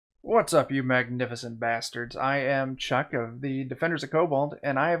What's up, you magnificent bastards? I am Chuck of the Defenders of Cobalt,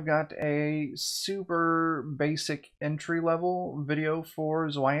 and I have got a super basic entry-level video for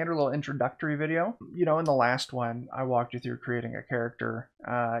Zweihander, a little introductory video. You know, in the last one, I walked you through creating a character.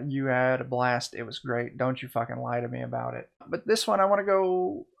 You had a blast. It was great. Don't you fucking lie to me about it. But this one, I want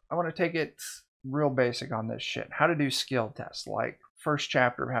to take it real basic on this shit. How to do skill tests, like first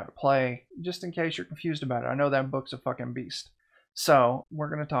chapter of how to play, just in case you're confused about it. I know that book's a fucking beast. So we're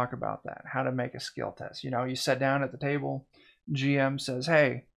going to talk about that, how to make a skill test. You know, you sit down at the table, GM says,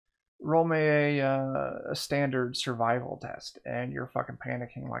 hey, roll me a standard survival test. And you're fucking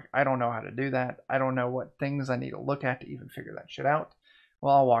panicking like, I don't know how to do that. I don't know what things I need to look at to even figure that shit out.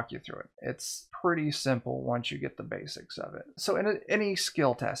 Well, I'll walk you through it. It's pretty simple once you get the basics of it. So in any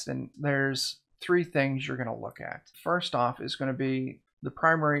skill test, and there's three things you're going to look at. First off is going to be the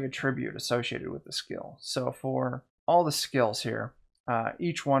primary attribute associated with the skill. So for all the skills here,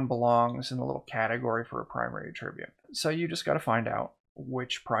 each one belongs in a little category for a primary attribute. So you just got to find out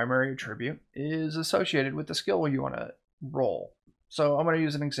which primary attribute is associated with the skill you want to roll. So I'm going to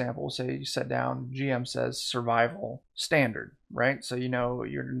use an example. Say you sit down, GM says survival standard, right? So you know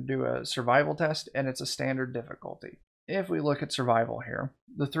you're going to do a survival test and it's a standard difficulty. If we look at survival here,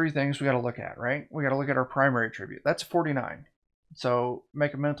 the three things we got to look at, right? We got to look at our primary attribute. That's 49. So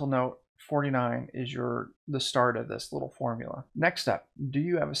make a mental note. 49 is the start of this little formula. Next up, do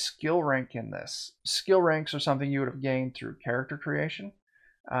you have a skill rank in this? Skill ranks are something you would have gained through character creation,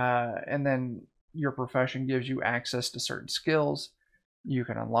 and then your profession gives you access to certain skills. You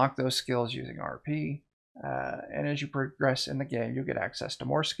can unlock those skills using RP, and as you progress in the game, you'll get access to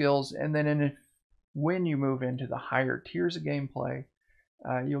more skills, and then when you move into the higher tiers of gameplay,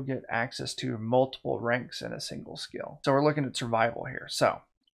 you'll get access to multiple ranks in a single skill. So we're looking at survival here. So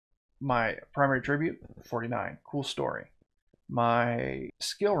my primary attribute, 49. Cool story. My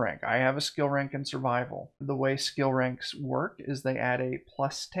skill rank. I have a skill rank in survival. The way skill ranks work is they add a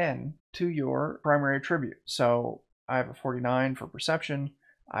 +10 to your primary attribute. So I have a 49 for perception.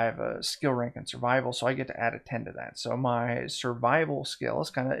 I have a skill rank in survival, so I get to add a 10 to that. So my survival skill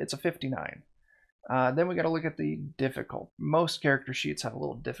is it's a 59. Then we got to look at the difficulty. Most character sheets have a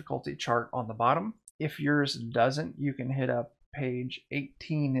little difficulty chart on the bottom. If yours doesn't, you can hit up page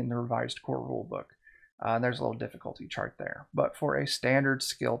 18 in the revised core rulebook. There's a little difficulty chart there. But for a standard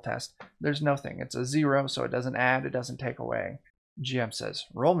skill test, there's nothing. It's a 0, so it doesn't add, it doesn't take away. GM says,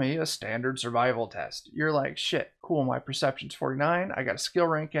 roll me a standard survival test. You're like, shit, cool, my perception's 49. I got a skill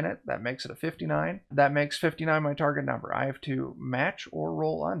rank in it. That makes it a 59. That makes 59 my target number. I have to match or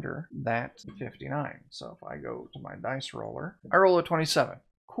roll under that 59. So if I go to my dice roller, I roll a 27.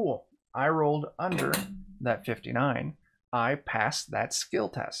 Cool. I rolled under that 59. I passed that skill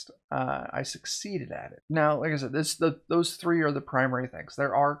test. I succeeded at it. Now, like I said, those three are the primary things.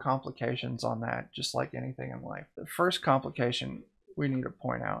 There are complications on that, just like anything in life. The first complication we need to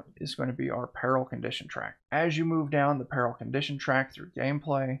point out is going to be our peril condition track. As you move down the peril condition track through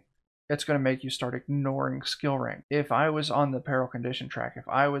gameplay, it's going to make you start ignoring skill rank. If I was on the peril condition track, if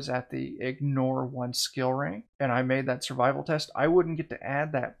I was at the ignore one skill rank and I made that survival test, I wouldn't get to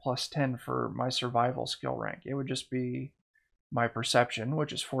add that +10 for my survival skill rank. It would just be my perception,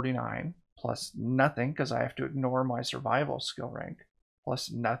 which is 49, plus nothing because I have to ignore my survival skill rank,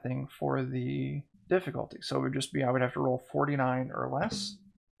 plus nothing for the difficulty. So it would just be I would have to roll 49 or less.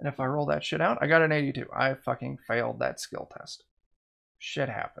 And if I roll that shit out, I got an 82. I fucking failed that skill test. Shit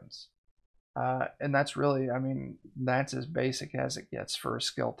happens. And that's really, I mean, that's as basic as it gets for a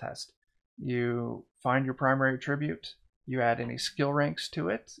skill test. You find your primary attribute, you add any skill ranks to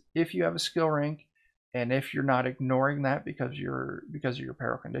it. If you have a skill rank, and if you're not ignoring that because of your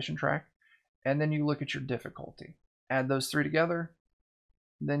peril condition track, and then you look at your difficulty, add those three together,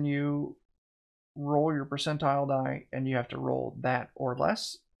 then you roll your percentile die, and you have to roll that or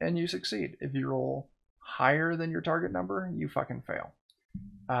less, and you succeed. If you roll higher than your target number, you fucking fail.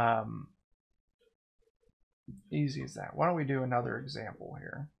 Easy as that. Why don't we do another example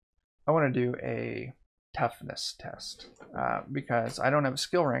here? I want to do a toughness test because I don't have a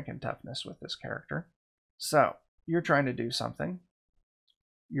skill rank in toughness with this character. So you're trying to do something.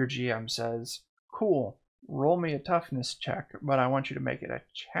 Your GM says, cool, roll me a toughness check, but I want you to make it a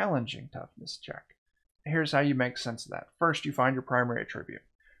challenging toughness check. Here's how you make sense of that. First, you find your primary attribute.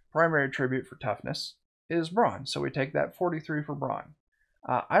 Primary attribute for toughness is brawn, so we take that 43 for brawn.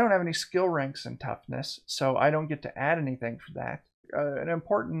 I don't have any skill ranks in toughness, so I don't get to add anything for that. An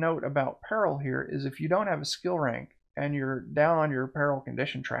important note about peril here is if you don't have a skill rank, and you're down on your peril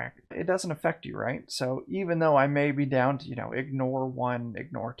condition track, it doesn't affect you, right? So even though I may be down to, ignore 1,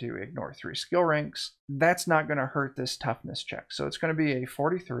 ignore 2, ignore 3 skill ranks, that's not going to hurt this toughness check. So it's going to be a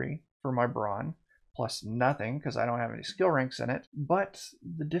 43 for my brawn, plus nothing because I don't have any skill ranks in it. But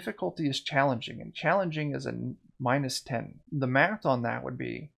the difficulty is challenging, and challenging is a -10. The math on that would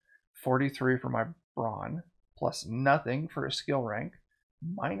be 43 for my brawn, plus nothing for a skill rank,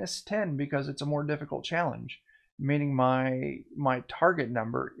 -10 because it's a more difficult challenge, meaning my target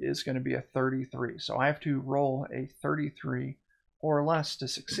number is going to be a 33. So I have to roll a 33 or less to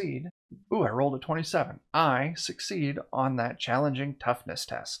succeed. Ooh, I rolled a 27. I succeed on that challenging toughness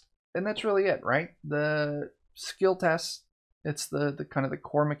test. And that's really it, right? The skill test, it's the kind of the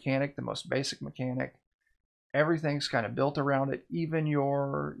core mechanic, the most basic mechanic. Everything's kind of built around it, even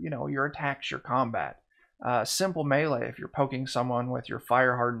your attacks, your combat. Simple melee, if you're poking someone with your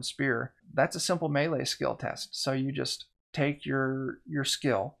fire-hardened spear, that's a simple melee skill test. So you just take your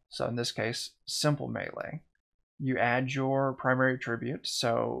skill, so in this case, simple melee. You add your primary attribute,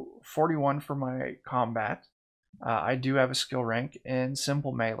 so 41 for my combat. I do have a skill rank in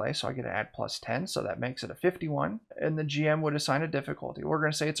simple melee, so I get to add +10, so that makes it a 51. And the GM would assign a difficulty. We're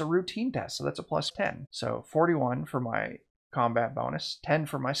going to say it's a routine test, so that's a +10. So 41 for my combat bonus, 10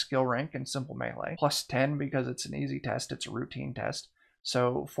 for my skill rank in simple melee, +10 because it's an easy test, it's a routine test.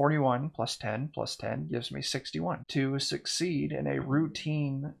 So 41 plus 10 plus 10 gives me 61. To succeed in a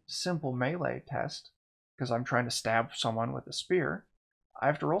routine simple melee test, because I'm trying to stab someone with a spear, I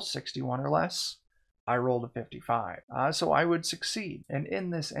have to roll 61 or less. I rolled a 55. So I would succeed. And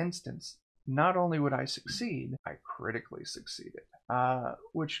in this instance, not only would I succeed, I critically succeeded.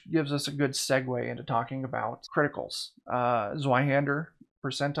 Which gives us a good segue into talking about criticals. Zweihander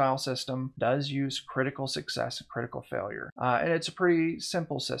percentile system does use critical success and critical failure. And it's a pretty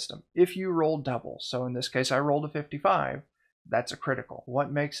simple system. If you roll double, so in this case I rolled a 55, that's a critical.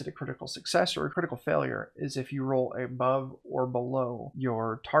 What makes it a critical success or a critical failure is if you roll above or below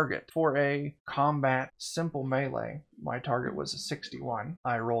your target. For a combat simple melee, my target was a 61.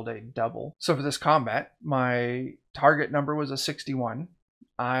 I rolled a double. So for this combat, my target number was a 61.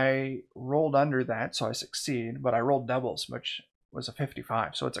 I rolled under that, so I succeed, but I rolled doubles, which was a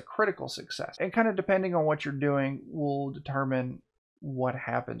 55. So it's a critical success. And kind of depending on what you're doing will determine what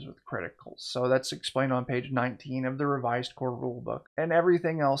happens with criticals. So that's explained on page 19 of the revised core rulebook. And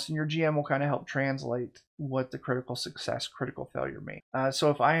everything else, and your GM will kind of help translate what the critical success, critical failure mean. So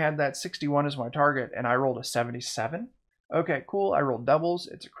if I had that 61 as my target and I rolled a 77, okay, cool, I rolled doubles,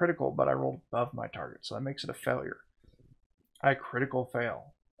 it's a critical, but I rolled above my target, so that makes it a failure. I critical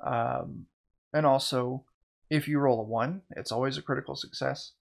fail. And also, if you roll a 1, it's always a critical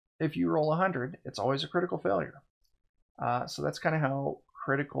success. If you roll 100, it's always a critical failure. So that's kind of how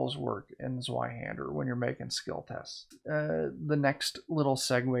criticals work in Zweihander when you're making skill tests. The next little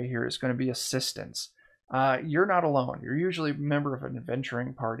segue here is going to be assistance. You're not alone. You're usually a member of an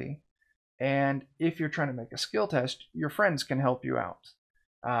adventuring party. And if you're trying to make a skill test, your friends can help you out.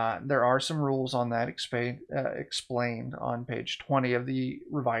 There are some rules on that explained on page 20 of the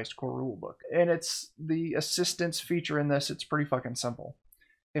revised core rulebook. And it's the assistance feature in this. It's pretty fucking simple.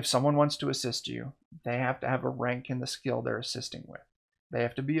 If someone wants to assist you, they have to have a rank in the skill they're assisting with. They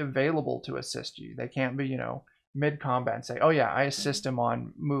have to be available to assist you. They can't be, mid-combat and say, oh yeah, I assist him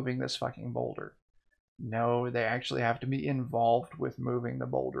on moving this fucking boulder. No, they actually have to be involved with moving the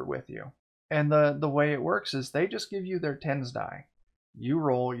boulder with you. And the way it works is they just give you their tens die. You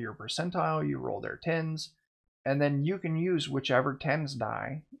roll your percentile, you roll their tens, and then you can use whichever tens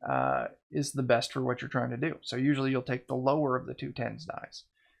die is the best for what you're trying to do. So usually you'll take the lower of the two tens dies.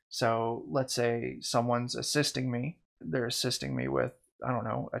 So let's say someone's assisting me. They're assisting me with, I don't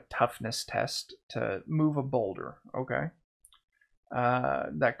know, a toughness test to move a boulder, okay?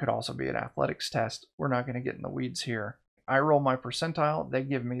 That could also be an athletics test. We're not going to get in the weeds here. I roll my percentile. They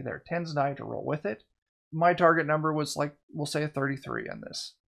give me their tens die to roll with it. My target number was like, we'll say a 33 in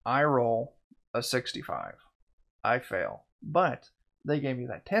this. I roll a 65. I fail. But they gave me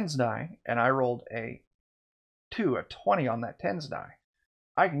that tens die, and I rolled a 20 on that tens die.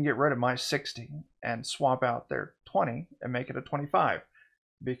 I can get rid of my 60 and swap out their 20 and make it a 25.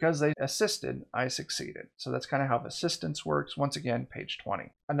 Because they assisted, I succeeded. So that's kind of how assistance works. Once again, page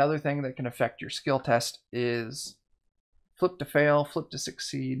 20. Another thing that can affect your skill test is flip to fail, flip to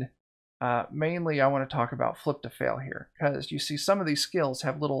succeed. Mainly, I want to talk about flip to fail here, because you see some of these skills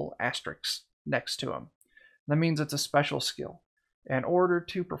have little asterisks next to them. That means it's a special skill. In order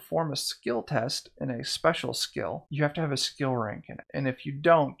to perform a skill test in a special skill, you have to have a skill rank in it. And if you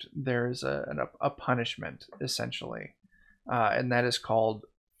don't, there's a punishment, essentially. And that is called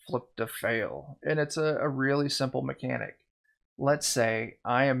flip to fail. And it's a really simple mechanic. Let's say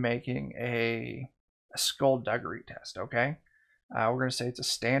I am making a skullduggery test, okay? We're going to say it's a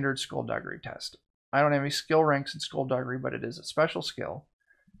standard skullduggery test. I don't have any skill ranks in skullduggery, but it is a special skill,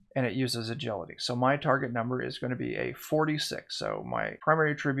 and it uses agility. So my target number is going to be a 46. So my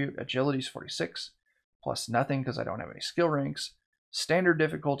primary attribute, agility, is 46, plus nothing because I don't have any skill ranks. Standard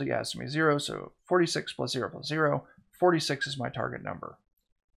difficulty has to be 0, so 46 plus 0 plus 0. 46 is my target number.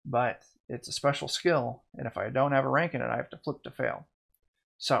 But it's a special skill, and if I don't have a rank in it, I have to flip to fail.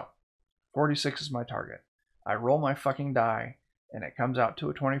 So 46 is my target. I roll my fucking die, and it comes out to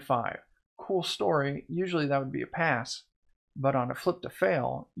a 25. Cool story. Usually that would be a pass, but on a flip to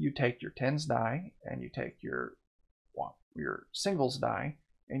fail, you take your tens die, and you take your singles die,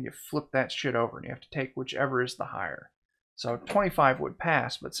 and you flip that shit over, and you have to take whichever is the higher. So 25 would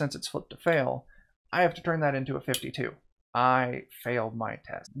pass, but since it's flipped to fail, I have to turn that into a 52. I failed my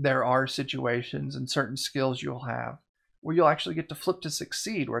test. There are situations and certain skills you'll have where you'll actually get to flip to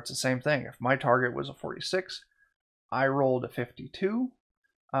succeed, where it's the same thing. If my target was a 46, I rolled a 52.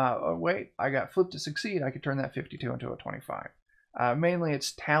 Wait, I got flipped to succeed. I could turn that 52 into a 25. Mainly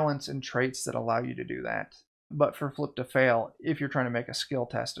it's talents and traits that allow you to do that. But for flip to fail, if you're trying to make a skill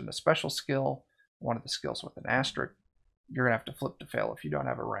test and a special skill, one of the skills with an asterisk, you're going to have to flip to fail if you don't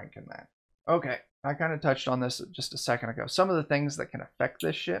have a rank in that. Okay, I kind of touched on this just a second ago. Some of the things that can affect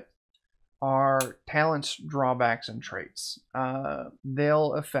this shit are talents, drawbacks, and traits.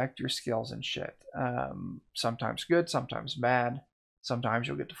 They'll affect your skills and shit. Sometimes good, sometimes bad. Sometimes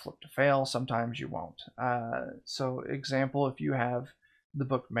you'll get to flip to fail, sometimes you won't. So example, if you have the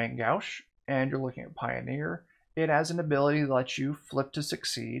book Mangaush and you're looking at Pioneer, it has an ability that lets you flip to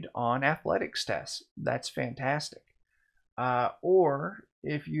succeed on athletics tests. That's fantastic. Or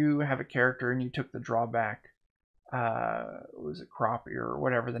if you have a character and you took the drawback, was it crop ear or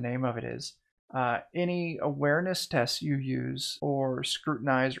whatever the name of it is, any awareness tests you use or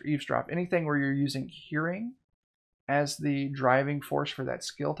scrutinize or eavesdrop, anything where you're using hearing as the driving force for that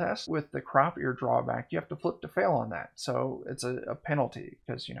skill test, with the crop ear drawback, you have to flip to fail on that. So it's a penalty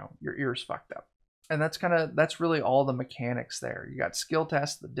because, you know, your ear's fucked up. And that's really all the mechanics there. You got skill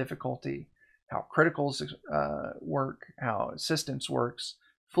tests, the difficulty, how criticals work, how assistance works,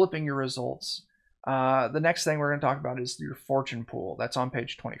 flipping your results. The next thing we're going to talk about is your fortune pool. That's on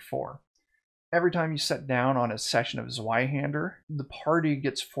page 24. Every time you sit down on a session of Zweihander, the party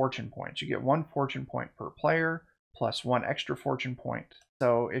gets fortune points. You get 1 fortune point per player, plus 1 extra fortune point.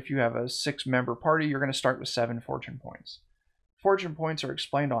 So if you have a 6-member party, you're going to start with 7 fortune points. Fortune points are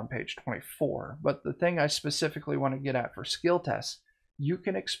explained on page 24, but the thing I specifically want to get at for skill tests, you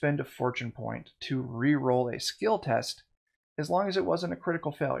can expend a fortune point to re-roll a skill test as long as it wasn't a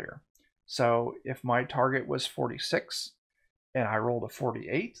critical failure. So if my target was 46 and I rolled a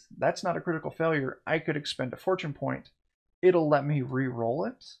 48, that's not a critical failure. I could expend a fortune point. It'll let me re-roll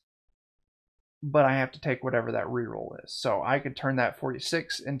it, but I have to take whatever that re-roll is. So I could turn that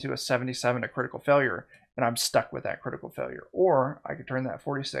 46 into a 77, a critical failure, and I'm stuck with that critical failure. Or I could turn that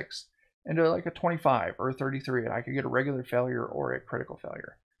 46 into like a 25 or a 33, and I could get a regular failure or a critical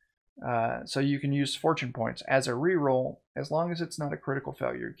failure. So you can use fortune points as a re-roll as long as it's not a critical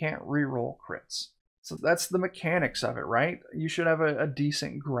failure. You can't re-roll crits. So that's the mechanics of it, right? You should have a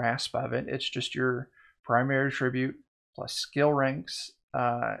decent grasp of it. It's just your primary attribute plus skill ranks,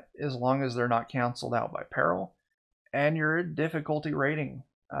 as long as they're not canceled out by peril, and your difficulty rating.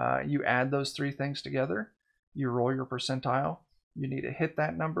 You add those 3 things together, you roll your percentile, you need to hit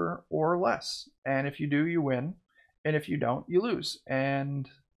that number or less, and if you do, you win, and if you don't, you lose, and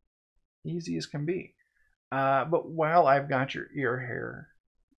easy as can be. But while I've got your ear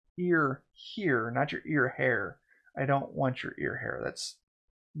here, not your ear hair, I don't want your ear hair, that's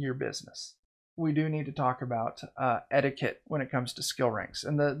your business. We do need to talk about etiquette when it comes to skill ranks,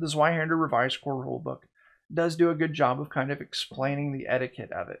 and the Zweihander Revised Core Rulebook does do a good job of kind of explaining the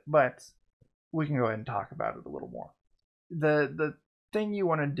etiquette of it, but we can go ahead and talk about it a little more. The thing you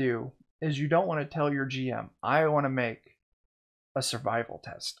want to do is you don't want to tell your GM, I want to make a survival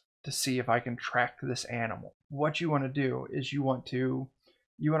test to see if I can track this animal. What you want to do is you want to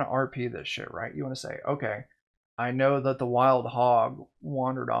RP this shit, right? You want to say, okay, I know that the wild hog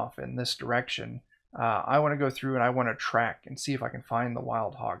wandered off in this direction. I want to go through and I want to track and see if I can find the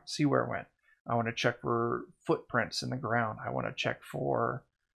wild hog, see where it went. I want to check for footprints in the ground. I want to check for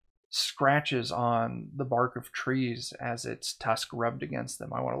scratches on the bark of trees as its tusk rubbed against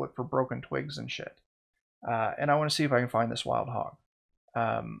them. I want to look for broken twigs and shit. And I want to see if I can find this wild hog.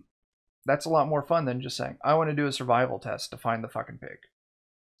 That's a lot more fun than just saying, I want to do a survival test to find the fucking pig.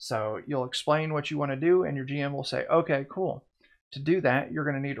 So you'll explain what you want to do, and your GM will say, okay, cool. To do that, you're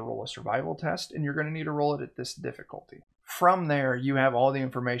going to need to roll a survival test, and you're going to need to roll it at this difficulty. From there, you have all the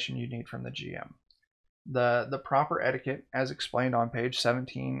information you need from the GM. The proper etiquette, as explained on page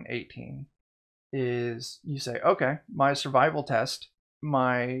 1718, is you say, okay, my survival test,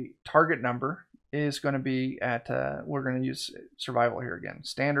 my target number is going to be at, we're going to use survival here again,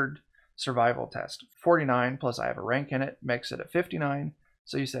 standard survival test, 49, plus I have a rank in it, makes it a 59.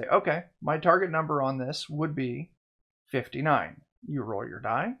 So you say, okay, my target number on this would be 59. You roll your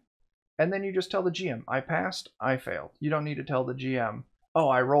die, and then you just tell the GM, I passed, I failed. You don't need to tell the GM, oh,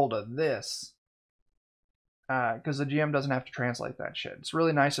 I rolled a this, because the GM doesn't have to translate that shit. It's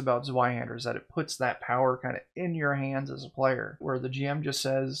really nice about Zweihander is that it puts that power kind of in your hands as a player, where the GM just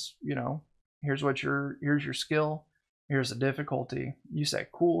says, you know, here's your skill, here's the difficulty. You say,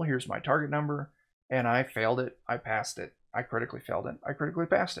 cool, here's my target number, and I failed it, I passed it, I critically failed it, I critically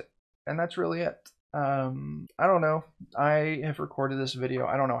passed it, and that's really it. I don't know. I have recorded this video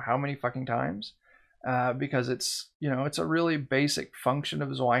I don't know how many fucking times, because it's, you know, it's a really basic function of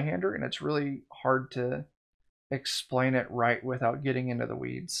Zweihander, and it's really hard to explain it right without getting into the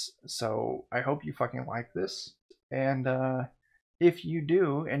weeds. So I hope you fucking like this, and if you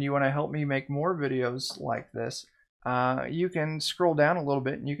do and you want to help me make more videos like this, you can scroll down a little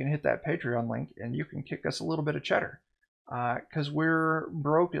bit and you can hit that Patreon link and you can kick us a little bit of cheddar, because we're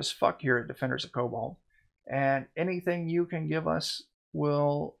broke as fuck here at Defenders of Cobalt, and anything you can give us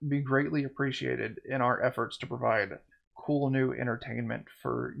will be greatly appreciated in our efforts to provide cool new entertainment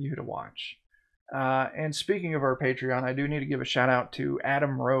for you to watch. And speaking of our Patreon, I do need to give a shout out to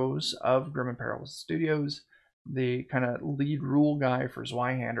Adam Rose of Grim and Perilous Studios, the kind of lead rule guy for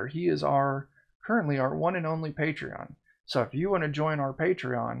Zweihander. He is currently our one and only Patreon. So if you want to join our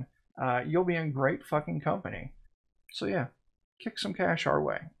Patreon, you'll be in great fucking company. So yeah, kick some cash our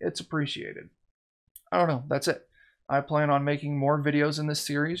way. It's appreciated. I don't know, that's it. I plan on making more videos in this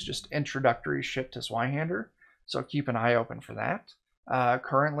series, just introductory shit to Zweihander, so keep an eye open for that.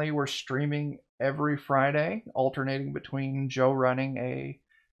 Currently, we're streaming every Friday, alternating between Joe running a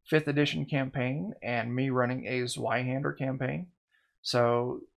 5th edition campaign and me running a Zweihander campaign.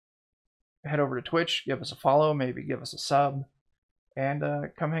 So head over to Twitch, give us a follow, maybe give us a sub, and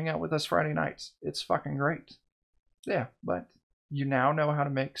come hang out with us Friday nights. It's fucking great. Yeah, but you now know how to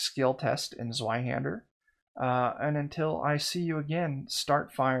make skill test in Zweihander. And until I see you again,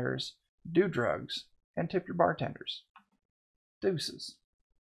 start fires, do drugs, and tip your bartenders. Deuces.